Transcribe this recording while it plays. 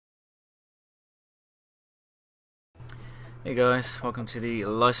Hey guys, welcome to the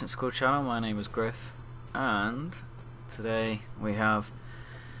License Score channel. My name is Griff, and today we have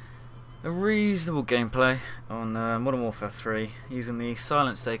a reasonable gameplay on Modern Warfare 3 using the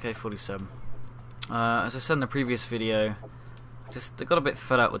silenced AK-47. As I said in the previous video, I got a bit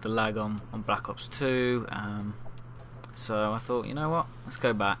fed up with the lag on Black Ops 2, so I thought, you know what, let's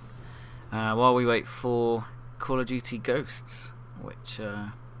go back while we wait for Call of Duty Ghosts, which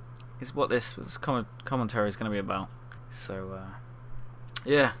is what this commentary is going to be about. So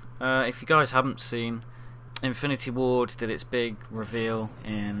yeah, if you guys haven't seen, Infinity Ward did its big reveal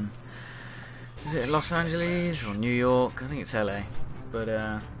in, is it Los Angeles or New York? I think it's LA. But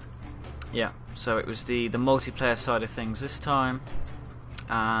yeah, so it was the multiplayer side of things this time,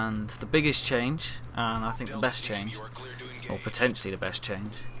 and the biggest change, and I think the best change, or potentially the best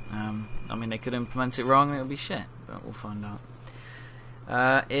change. I mean, they could implement it wrong and it would be shit, but we'll find out.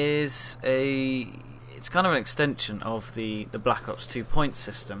 It's kind of an extension of the Black Ops 2 point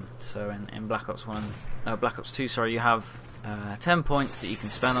system. So in Black Ops 2, sorry, you have 10 points that you can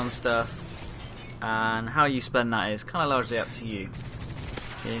spend on stuff, and how you spend that is kind of largely up to you.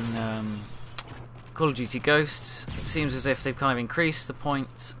 In Call of Duty Ghosts, it seems as if they've kind of increased the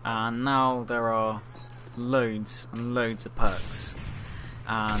points, and now there are loads and loads of perks.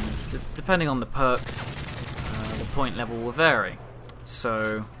 And depending on the perk, the point level will vary.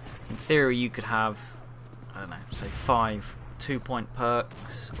 So in theory, you could have, I don't know, say 5 2-point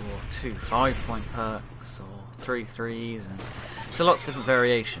perks, or 2 5-point perks, or 3 3s, and so lots of different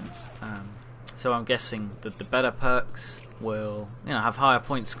variations. So I'm guessing that the better perks will, have higher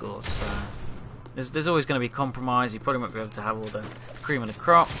point scores. There's always going to be compromise. You probably won't be able to have all the cream of the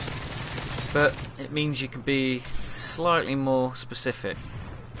crop, but it means you can be slightly more specific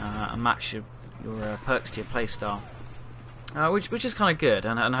and match your perks to your playstyle, which is kind of good,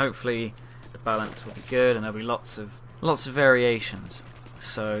 and hopefully the balance will be good, and there'll be lots of variations.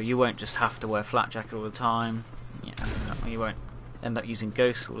 So you won't just have to wear flat jacket all the time. You won't end up using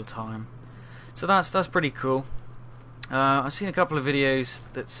ghosts all the time. So that's pretty cool. I've seen a couple of videos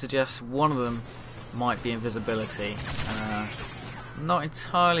that suggest one of them might be invisibility. I'm not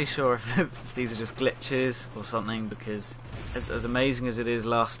entirely sure if these are just glitches or something, because as amazing as it is,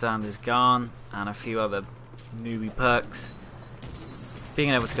 Last Stand is gone, and a few other newbie perks,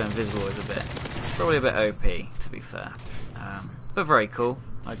 being able to go invisible is probably a bit OP, to be fair, but very cool,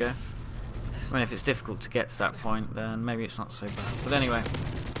 I guess. I mean, if it's difficult to get to that point, then maybe it's not so bad. But anyway,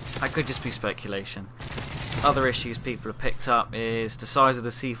 that could just be speculation. Other issues people have picked up is the size of the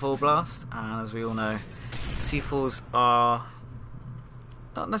C4 blast, and as we all know, C4s are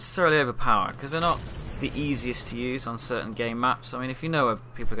not necessarily overpowered, because they're not the easiest to use on certain game maps. I mean, if you know where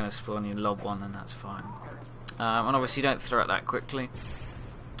people are going to spawn, you lob one, then that's fine. And obviously you don't throw it that quickly,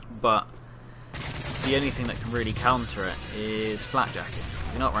 but the only thing that can really counter it is flat jacket. If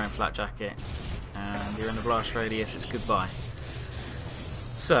you're not wearing flat jacket and you're in the blast radius, it's goodbye.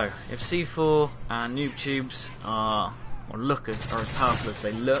 So if C4 and noob tubes are as powerful as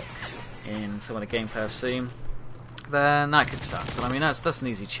they look in some of the gameplay I've seen, then that could suck. But I mean, that's an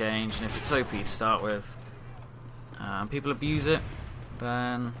easy change, and if it's OP to start with and people abuse it,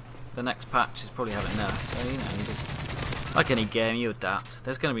 then the next patch is probably have it nerfed. So you just, like any game, you adapt.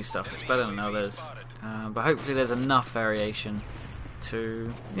 There's going to be stuff that's better than others, but hopefully there's enough variation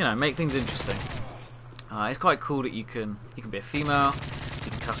to make things interesting. It's quite cool that you can be a female,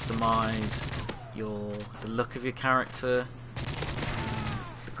 you can customize the look of your character.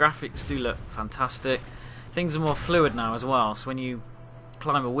 The graphics do look fantastic. Things are more fluid now as well, so when you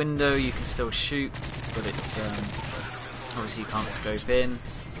climb a window you can still shoot, but it's obviously you can't scope in,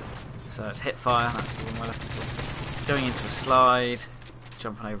 so it's hip fire, that's the one we're looking for. Going into a slide,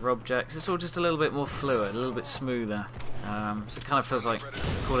 jumping over objects, it's all just a little bit more fluid, a little bit smoother. So it kind of feels like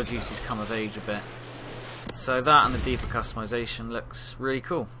Call of Duty's come of age a bit. So that and the deeper customization looks really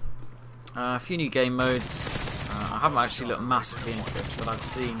cool. A few new game modes. I haven't actually looked massively into this, but I've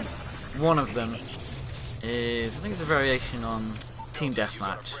seen one of them is, I think it's a variation on Team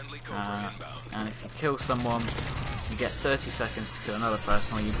Deathmatch, and if you kill someone, you get 30 seconds to kill another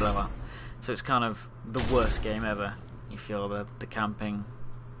person or you blow up. So it's kind of the worst game ever. You feel the camping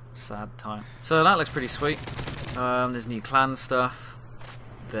sad time. So that looks pretty sweet. There's new clan stuff.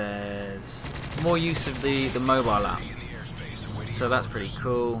 There's more use of the mobile app, so that's pretty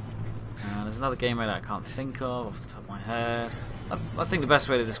cool. There's another game mode I can't think of off the top of my head. I think the best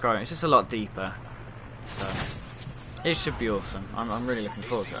way to describe it is just a lot deeper. So it should be awesome. I'm really looking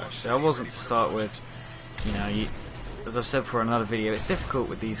forward to it, actually. I wasn't to start with. As I've said before in another video, it's difficult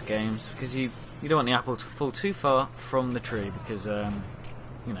with these games because you don't want the apple to fall too far from the tree, because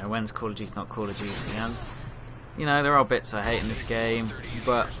when's Call of Duty not Call of Duty, and you know, there are bits I hate in this game,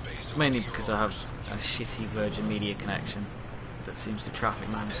 but it's mainly because I have a shitty Virgin Media connection that seems to traffic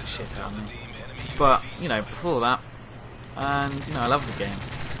manage the shit out of me. But, you know, before that, and, you know, I love the game.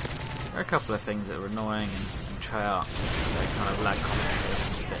 There are a couple of things that are annoying and Treyarch, they kind of lag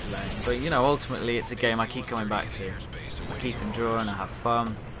comments a bit lame. But, you know, ultimately it's a game I keep coming back to. I keep enjoying, I have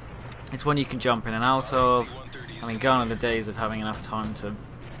fun. It's one you can jump in and out of. I mean, gone are the days of having enough time to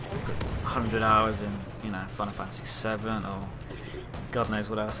put 100 hours in, you know, Final Fantasy 7 or God knows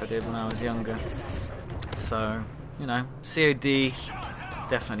what else I did when I was younger. So, you know, COD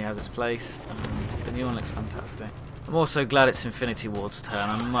definitely has its place. The new one looks fantastic. I'm also glad it's Infinity Ward's turn.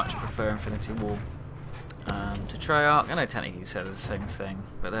 I much prefer Infinity Ward to Treyarch. I know technically you said the same thing,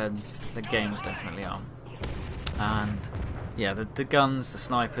 but then the game's definitely on. And yeah, the guns, the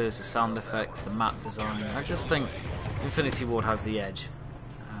snipers, the sound effects, the map design, I just think Infinity Ward has the edge.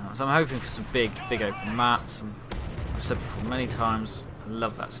 So I'm hoping for some big open maps. I've said before many times, I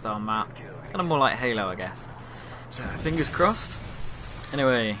love that style map. Kind of more like Halo, I guess. So fingers crossed.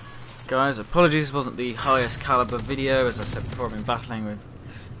 Anyway, guys, apologies, it wasn't the highest caliber video. As I said before, I've been battling with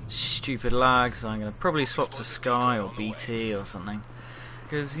stupid lag, so I'm going to probably swap to Sky or BT or something.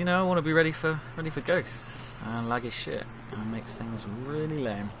 Because, you know, I want to be ready for ghosts. And lag is shit. And makes things really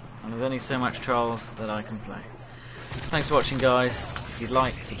lame. And there's only so much Trials that I can play. Thanks for watching, guys. If you'd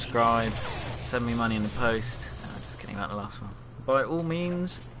like, subscribe, send me money in the post. Just kidding about the last one. By all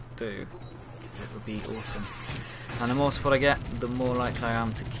means, do. Because it would be awesome. And the more support I get, the more likely I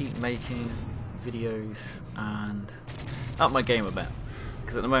am to keep making videos and up my game a bit.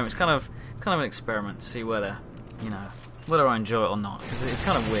 Because at the moment it's kind of an experiment to see whether, you know, whether I enjoy it or not. Because it's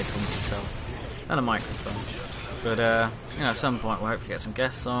kind of weird talking to yourself and a microphone. But you know, at some point we'll hopefully get some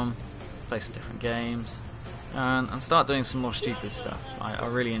guests on, play some different games, and start doing some more stupid stuff. I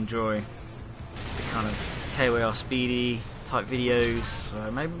really enjoy the kind of KWR speedy type videos. So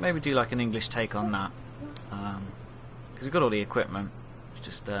maybe do like an English take on that. Because we've got all the equipment, it's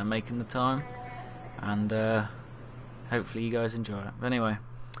just making the time, and hopefully you guys enjoy it. But anyway,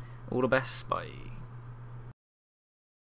 all the best, bye.